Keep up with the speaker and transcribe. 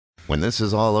When this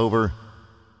is all over,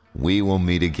 we will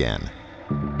meet again.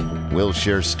 We'll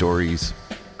share stories,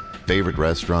 favorite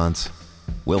restaurants.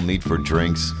 We'll meet for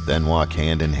drinks, then walk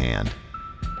hand in hand.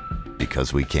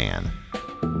 Because we can.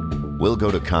 We'll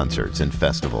go to concerts and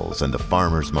festivals and the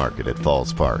farmers market at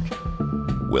Falls Park.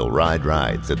 We'll ride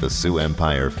rides at the Sioux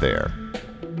Empire Fair.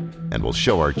 And we'll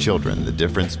show our children the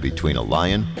difference between a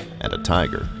lion and a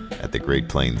tiger at the Great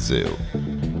Plains Zoo.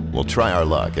 We'll try our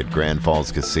luck at Grand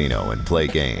Falls Casino and play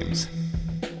games.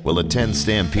 We'll attend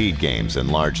Stampede games in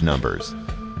large numbers.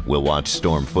 We'll watch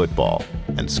Storm football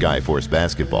and Skyforce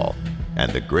basketball and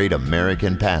the great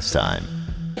American pastime,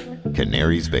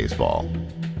 Canaries baseball.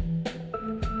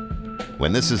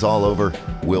 When this is all over,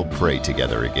 we'll pray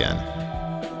together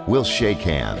again. We'll shake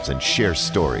hands and share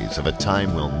stories of a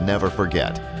time we'll never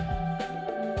forget.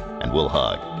 And we'll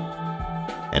hug.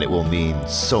 And it will mean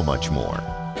so much more.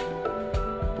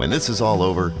 When this is all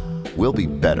over, we'll be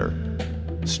better,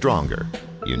 stronger,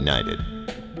 united.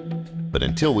 But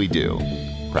until we do,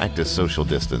 practice social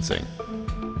distancing.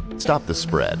 Stop the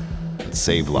spread and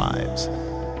save lives.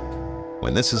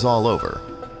 When this is all over,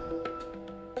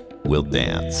 we'll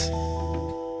dance.